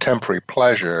about temporary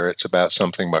pleasure. It's about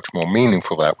something much more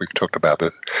meaningful that we've talked about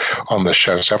on the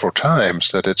show several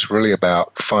times, that it's really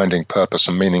about finding purpose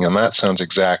and meaning, and that sounds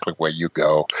exactly where you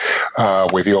go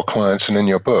with your clients and in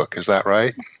your book. Is that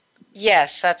right?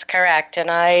 Yes, that's correct. And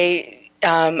I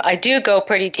do go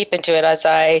pretty deep into it as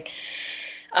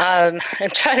I'm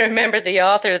trying to remember the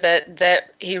author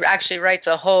that he actually writes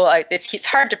a whole, it's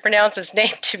hard to pronounce his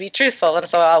name, to be truthful, and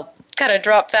so I'll kind of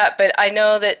drop that, but I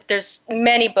know that there's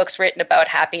many books written about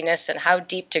happiness and how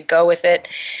deep to go with it.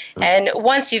 And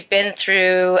once you've been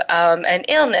through an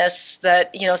illness,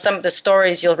 that, some of the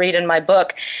stories you'll read in my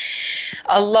book,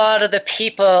 a lot of the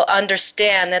people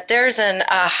understand that there's an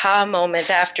aha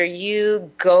moment after you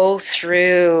go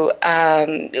through,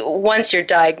 once you're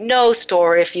diagnosed,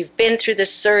 or if you've been through the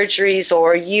surgeries,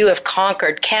 or you have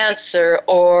conquered cancer,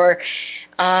 or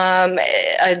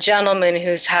a gentleman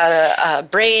who's had a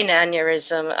brain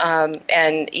aneurysm,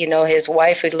 and his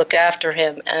wife would look after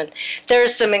him, and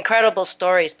there's some incredible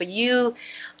stories, but you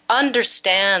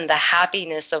understand the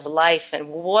happiness of life and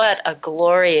what a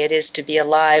glory it is to be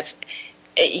alive.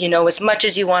 As much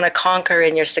as you want to conquer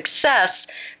in your success,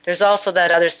 there's also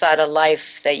that other side of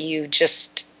life that you're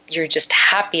just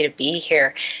happy to be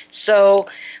here. So,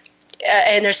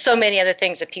 and there's so many other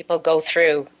things that people go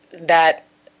through that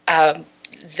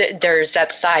there's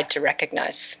that side to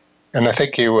recognize. And I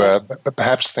think you were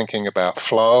perhaps thinking about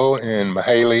flow in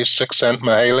Mihaly,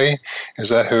 Csikszentmihalyi. Is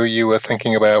that who you were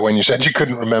thinking about when you said you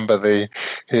couldn't remember the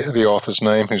author's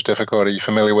name, who's difficult? Are you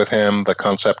familiar with him? The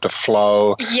concept of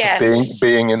flow, yes.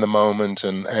 being in the moment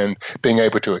and being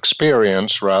able to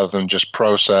experience rather than just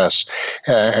process,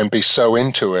 and be so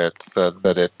into it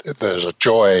that there's a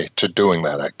joy to doing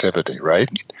that activity, right?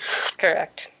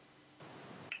 Correct.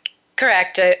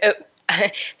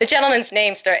 The gentleman's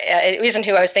name it isn't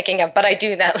who I was thinking of, but I do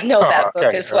know that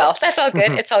book as well. That's all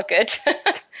good. It's all good.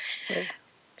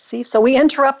 See, so we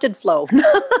interrupted Flo.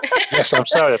 Yes, I'm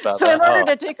sorry about that. So in order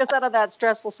to take us out of that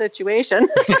stressful situation,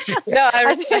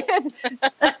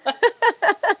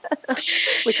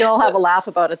 we can all have a laugh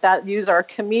about it. That use our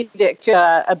comedic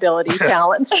ability,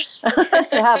 talent,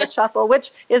 to have a chuckle,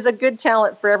 which is a good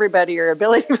talent for everybody, or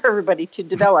ability for everybody to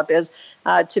develop, is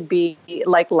to be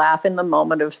laugh in the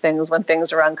moment of things when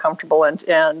things are uncomfortable,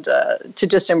 and to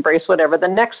just embrace whatever the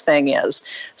next thing is.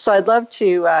 So I'd love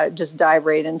to just dive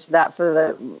right into that for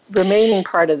the remaining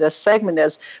part of this segment.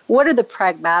 Is what are the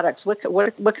pragmatics?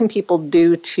 What can people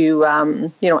do to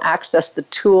access the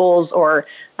tools, or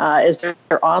is there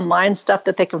online stuff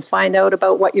that they can find out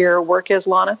about what your work is,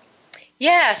 Lana?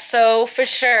 Yeah, so for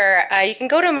sure. You can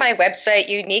go to my website,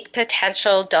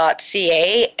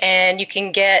 uniquepotential.ca, and you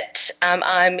can get,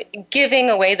 I'm giving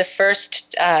away the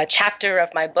first chapter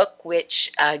of my book,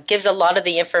 which gives a lot of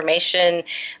the information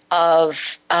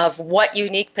of what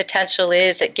unique potential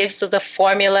is. It gives you the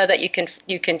formula that you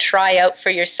can try out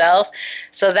for yourself.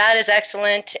 So that is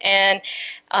excellent. And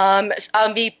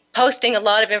I'll be posting a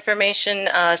lot of information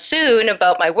soon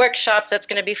about my workshop that's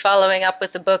going to be following up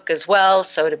with the book as well,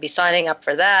 so to be signing up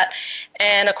for that.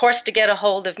 And of course, to get a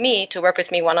hold of me, to work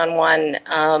with me one-on-one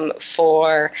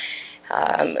for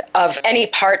of any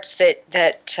parts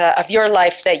that of your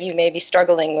life that you may be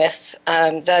struggling with,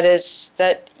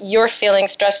 that you're feeling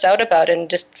stressed out about and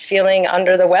just feeling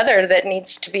under the weather, that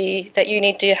you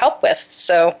need to help with.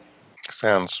 So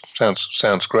sounds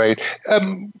great.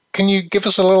 Can you give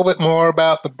us a little bit more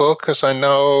about the book? Because I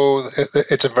know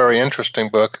it's a very interesting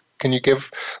book. Can you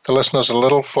give the listeners a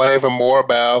little flavor more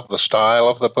about the style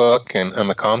of the book and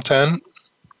the content?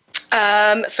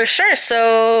 For sure.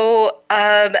 So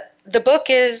the book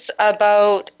is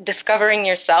about discovering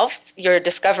yourself. You're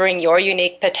discovering your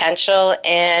unique potential.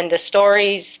 And the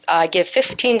stories, I give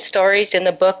 15 stories in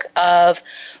the book of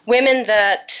women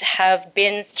that have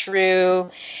been through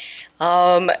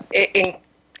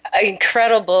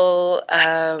incredible,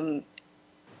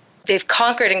 they've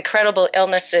conquered incredible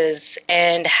illnesses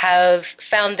and have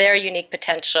found their unique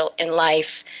potential in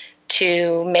life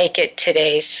to make it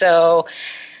today. So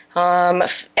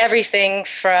everything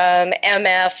from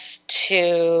MS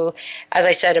to, as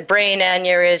I said, a brain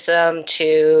aneurysm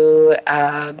to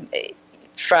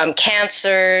from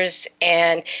cancers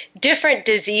and different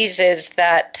diseases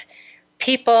that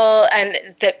people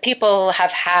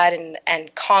have had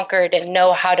and conquered and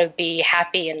know how to be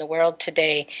happy in the world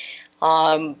today.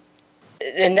 And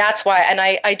that's why, and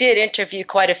I did interview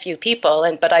quite a few people,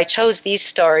 but I chose these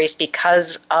stories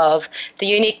because of the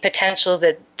unique potential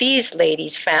that these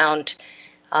ladies found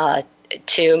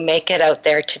to make it out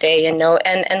there today and know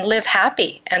and live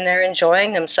happy, and they're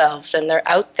enjoying themselves, and they're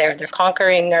out there, they're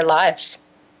conquering their lives.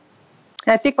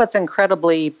 I think what's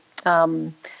incredibly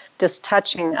just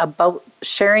touching about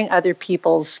sharing other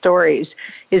people's stories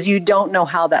is you don't know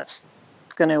how that's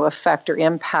going to affect or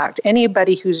impact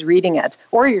anybody who's reading it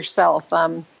or yourself.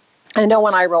 I know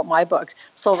when I wrote my book,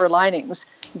 Silver Linings,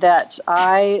 that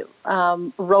I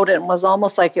wrote it and was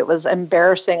almost like it was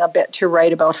embarrassing a bit to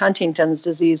write about Huntington's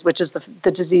disease, which is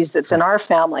the disease that's in our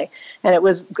family. And it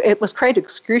was quite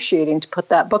excruciating to put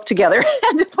that book together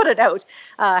and to put it out.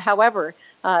 However,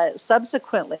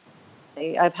 subsequently,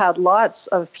 I've had lots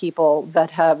of people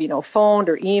that have, phoned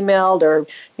or emailed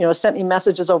or, sent me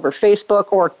messages over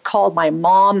Facebook or called my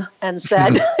mom and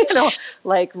said,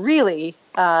 really,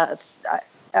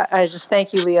 I just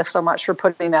thank you, Leah, so much for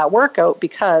putting that work out,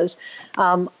 because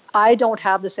I don't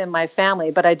have this in my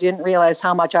family, but I didn't realize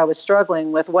how much I was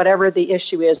struggling with whatever the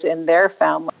issue is in their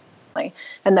family.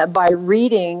 And that by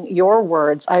reading your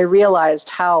words, I realized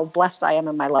how blessed I am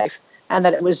in my life, and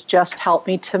that it was just helped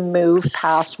me to move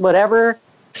past whatever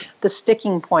the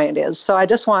sticking point is. So I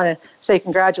just want to say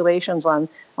congratulations on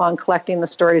collecting the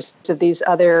stories of these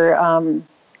other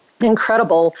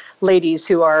incredible ladies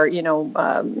who are,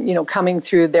 coming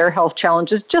through their health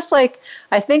challenges, just like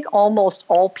I think almost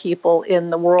all people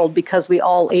in the world, because we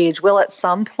all age, will at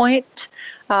some point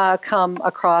come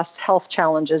across health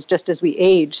challenges just as we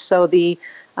age. So the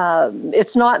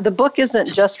book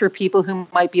isn't just for people who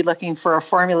might be looking for a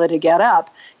formula to get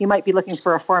up. You might be looking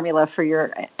for a formula for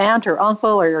your aunt or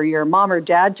uncle or your mom or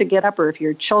dad to get up, or if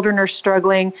your children are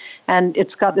struggling. And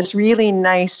it's got this really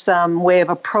nice way of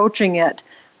approaching it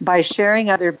by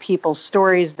sharing other people's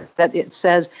stories, that it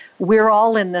says, we're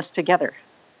all in this together,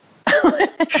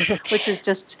 which is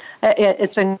just,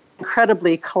 it's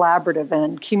incredibly collaborative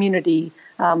and community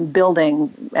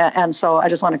building. And so I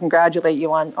just want to congratulate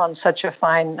you on such a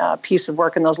fine piece of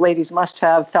work. And those ladies must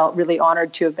have felt really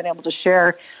honored to have been able to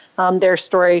share their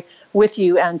story with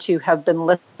you and to have been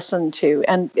listened to.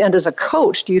 And as a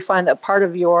coach, do you find that part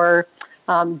of your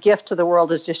gift to the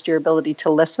world is just your ability to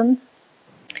listen?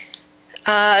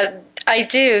 I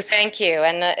do, thank you.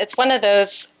 And it's one of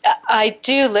those, I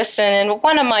do listen. And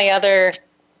one of my other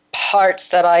parts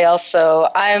that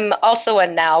I'm also a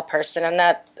now person, and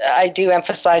that I do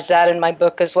emphasize that in my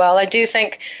book as well. I do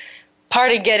think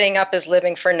part of getting up is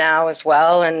living for now as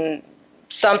well. And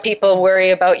some people worry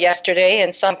about yesterday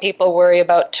and some people worry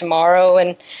about tomorrow.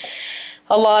 And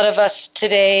a lot of us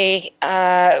today,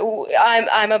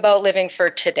 I'm about living for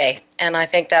today. And I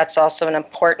think that's also an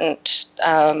important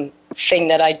thing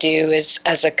that I do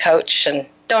as a coach, and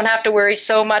don't have to worry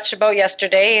so much about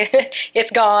yesterday.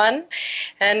 It's gone,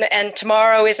 and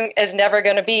tomorrow is never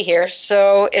going to be here.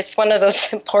 So it's one of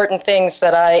those important things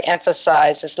that I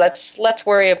emphasize is let's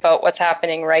worry about what's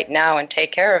happening right now and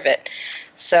take care of it.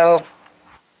 So.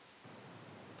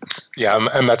 Yeah,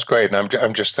 and that's great. And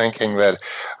I'm just thinking that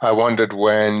I wondered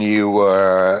when you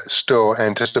were still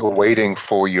waiting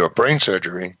for your brain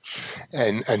surgery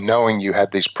and knowing you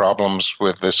had these problems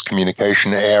with this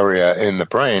communication area in the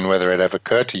brain, whether it ever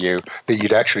occurred to you that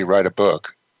you'd actually write a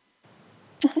book.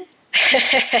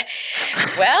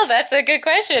 Well, that's a good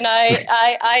question.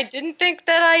 I didn't think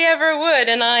that I ever would,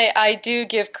 and I do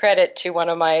give credit to one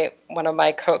of my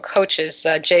coaches,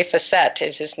 Jay Facette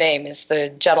is his name, is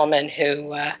the gentleman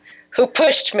who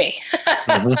pushed me.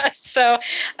 Mm-hmm. So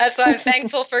that's why I'm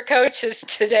thankful for coaches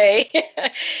today.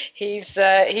 He's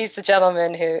the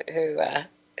gentleman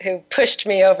who pushed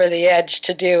me over the edge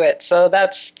to do it. So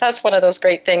that's one of those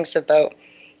great things about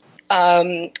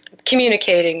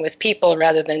communicating with people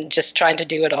rather than just trying to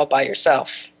do it all by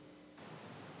yourself.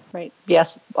 Right.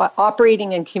 Yes.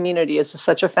 Operating in community is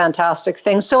such a fantastic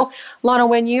thing. So, Lana,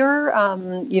 when you're,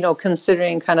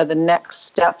 considering kind of the next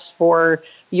steps for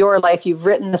your life, you've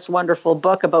written this wonderful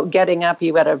book about getting up.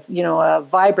 You had a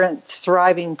vibrant,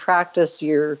 thriving practice.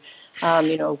 You're,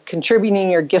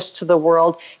 contributing your gifts to the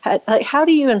world. How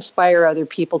do you inspire other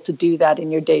people to do that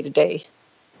in your day to day?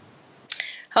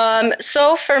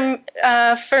 So for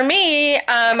me,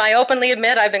 I openly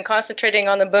admit I've been concentrating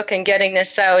on the book and getting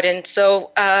this out. And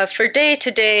so for day to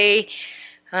day,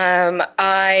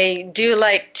 I do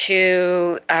like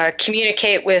to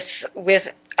communicate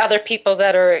with other people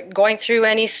that are going through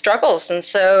any struggles. And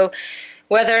so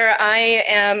whether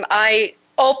I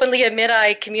openly admit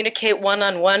I communicate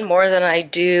one-on-one more than I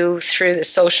do through the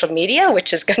social media,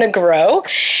 which is going to grow.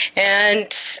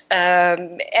 And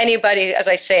anybody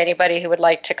who would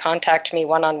like to contact me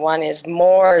one-on-one is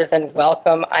more than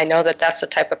welcome. I know that that's the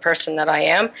type of person that I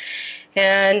am.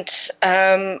 And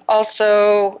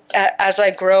also, as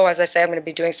I grow, as I say, I'm going to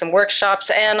be doing some workshops,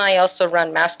 and I also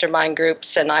run mastermind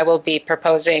groups, and I will be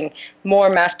proposing more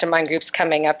mastermind groups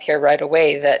coming up here right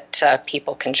away that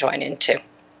people can join into.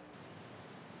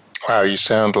 Wow, you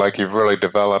sound like you've really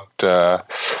developed, that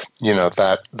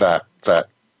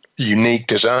unique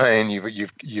design.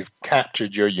 You've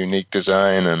captured your unique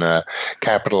design and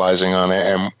capitalizing on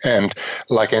it. And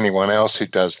like anyone else who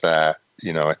does that,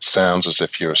 it sounds as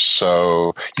if you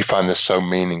find this so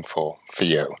meaningful for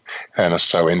you and are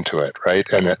so into it, right?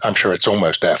 And I'm sure it's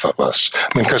almost effortless. I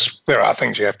mean, because there are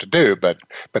things you have to do, but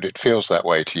it feels that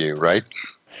way to you, right?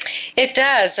 It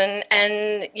does, and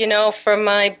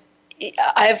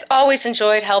I've always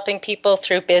enjoyed helping people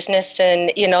through business,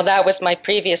 and that was my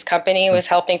previous company, was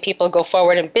helping people go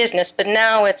forward in business, but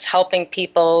now it's helping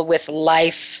people with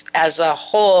life as a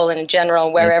whole and in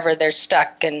general, wherever they're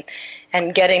stuck, and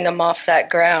getting them off that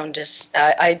ground.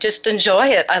 I just enjoy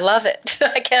it. I love it.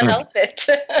 I can't help it.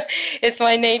 It's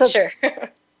my nature.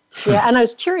 Yeah, and I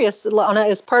was curious, Lana,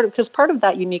 because part of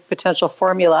that unique potential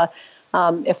formula,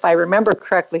 if I remember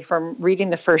correctly from reading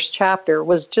the first chapter,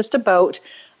 was just about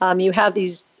you have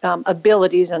these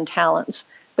abilities and talents,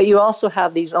 but you also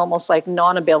have these almost like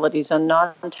non-abilities and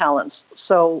non-talents.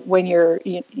 So when you're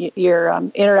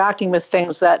interacting with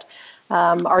things that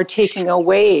are taking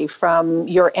away from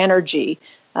your energy,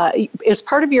 is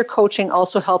part of your coaching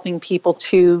also helping people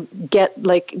to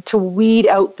to weed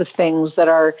out the things that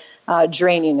are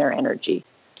draining their energy?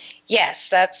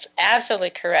 Yes, that's absolutely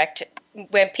correct.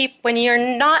 When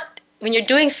you're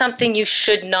doing something you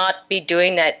should not be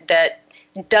doing, that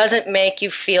doesn't make you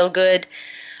feel good,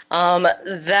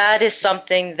 that is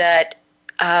something that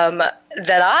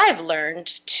I've learned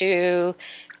to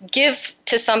give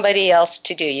to somebody else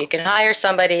to do. You can hire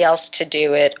somebody else to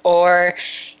do it,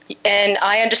 and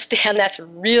I understand that's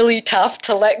really tough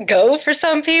to let go for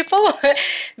some people,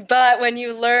 but when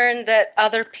you learn that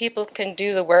other people can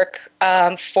do the work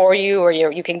for you, or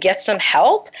you can get some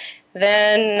help,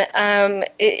 then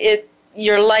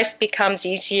your life becomes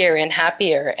easier and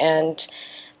happier, and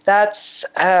that's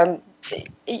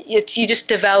you just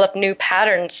develop new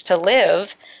patterns to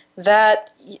live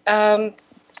that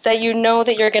that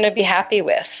you're going to be happy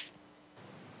with.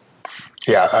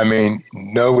 Yeah, I mean,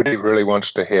 nobody really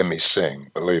wants to hear me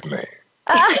sing, believe me.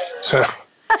 So,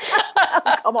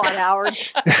 come on, Howard.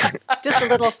 Just a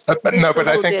little. But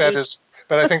I think ditty.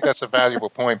 But I think that's a valuable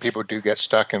point. People do get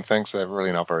stuck in things they're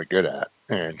really not very good at,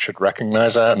 and should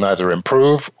recognize that and either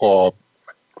improve or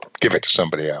give it to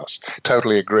somebody else.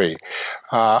 Totally agree.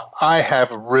 I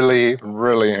have really,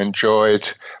 really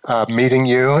enjoyed meeting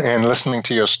you and listening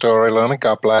to your story, Lana.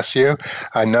 God bless you.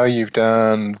 I know you've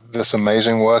done this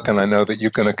amazing work, and I know that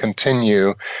you're going to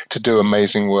continue to do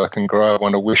amazing work and grow. I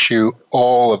want to wish you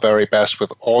all the very best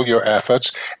with all your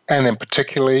efforts, and in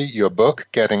particularly your book,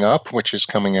 Getting Up, which is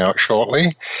coming out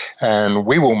shortly. And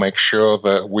we will make sure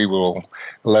that we will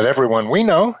let everyone we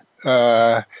know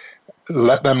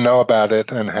let them know about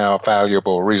it and how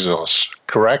valuable a resource.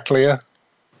 Correct, Leah?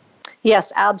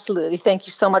 Yes, absolutely. Thank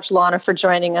you so much, Lana, for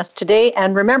joining us today.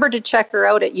 And remember to check her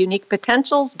out at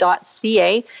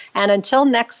uniquepotentials.ca. And until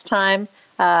next time,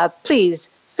 please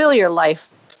fill your life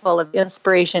full of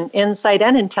inspiration, insight,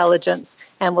 and intelligence.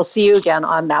 And we'll see you again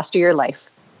on Master Your Life.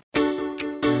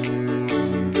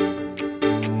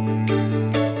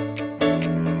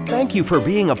 Thank you for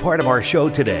being a part of our show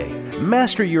today.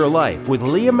 Master Your Life with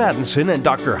Leah Mattinson and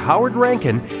Dr. Howard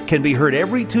Rankin can be heard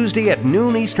every Tuesday at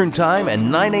noon Eastern Time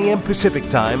and 9 a.m. Pacific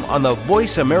Time on the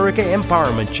Voice America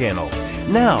Empowerment Channel.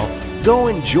 Now, go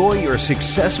enjoy your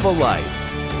successful life.